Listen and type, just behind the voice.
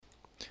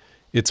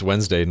It's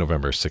Wednesday,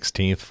 November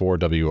 16th for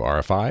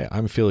WRFI.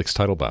 I'm Felix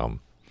Teitelbaum.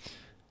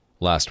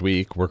 Last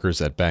week,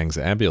 workers at Bangs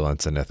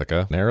Ambulance in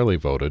Ithaca narrowly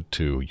voted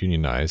to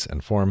unionize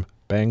and form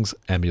Bangs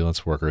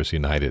Ambulance Workers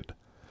United.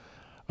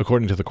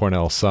 According to the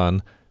Cornell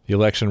Sun, the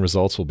election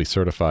results will be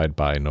certified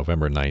by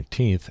November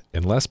 19th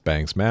unless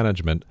Bangs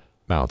management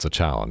mounts a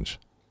challenge.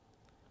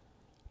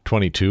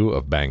 22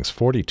 of Bangs'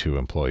 42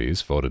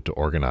 employees voted to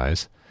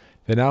organize.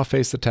 They now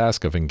face the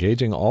task of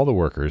engaging all the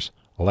workers,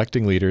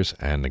 electing leaders,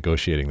 and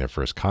negotiating their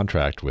first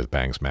contract with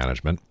Bangs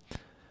management.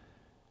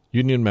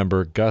 Union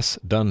member Gus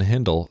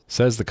Dunhindle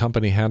says the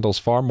company handles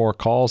far more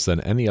calls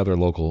than any other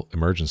local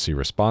emergency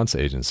response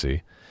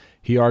agency.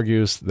 He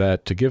argues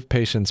that to give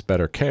patients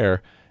better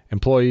care,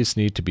 employees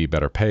need to be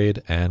better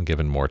paid and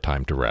given more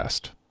time to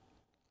rest.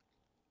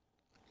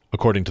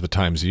 According to the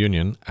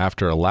Times-Union,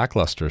 after a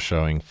lackluster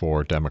showing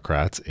for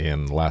Democrats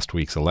in last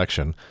week's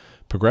election,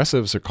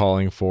 progressives are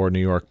calling for New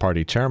York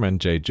Party Chairman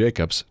Jay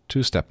Jacobs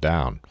to step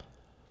down.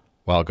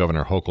 While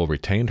Governor Hochul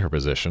retained her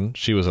position,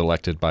 she was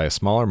elected by a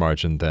smaller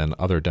margin than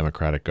other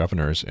Democratic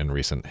governors in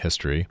recent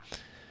history.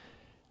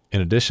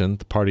 In addition,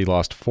 the party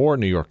lost 4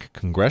 New York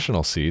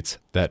congressional seats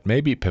that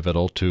may be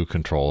pivotal to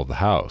control of the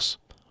House.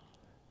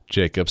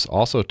 Jacobs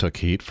also took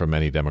heat from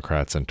many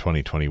Democrats in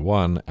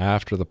 2021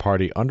 after the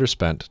party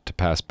underspent to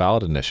pass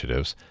ballot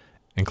initiatives,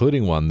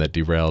 including one that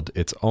derailed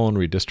its own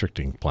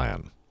redistricting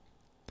plan.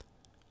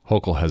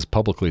 Hochul has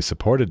publicly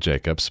supported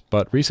Jacobs,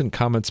 but recent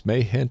comments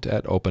may hint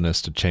at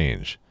openness to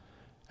change.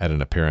 At an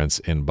appearance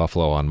in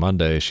Buffalo on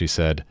Monday, she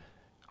said,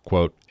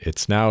 quote,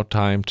 "It's now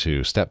time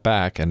to step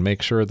back and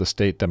make sure the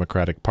state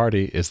Democratic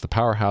Party is the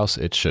powerhouse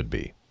it should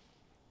be."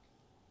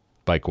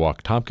 Bike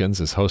Walk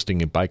Tompkins is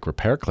hosting a bike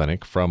repair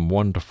clinic from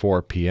 1 to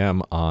 4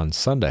 p.m. on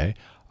Sunday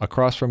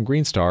across from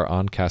Green Star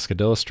on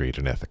Cascadilla Street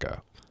in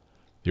Ithaca.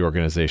 The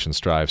organization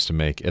strives to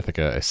make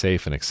Ithaca a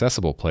safe and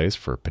accessible place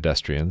for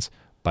pedestrians,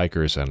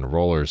 bikers, and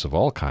rollers of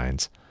all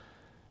kinds.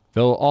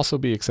 They'll also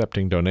be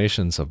accepting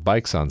donations of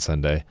bikes on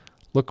Sunday.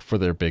 Look for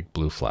their big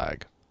blue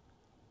flag.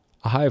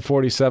 A high of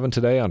 47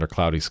 today under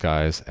cloudy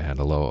skies and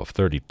a low of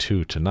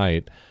 32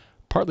 tonight.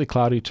 Partly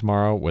cloudy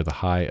tomorrow with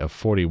a high of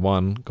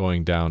 41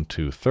 going down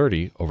to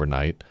 30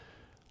 overnight.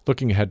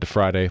 Looking ahead to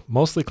Friday,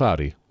 mostly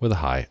cloudy with a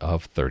high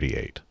of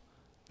 38.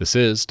 This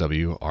is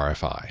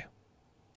WRFI.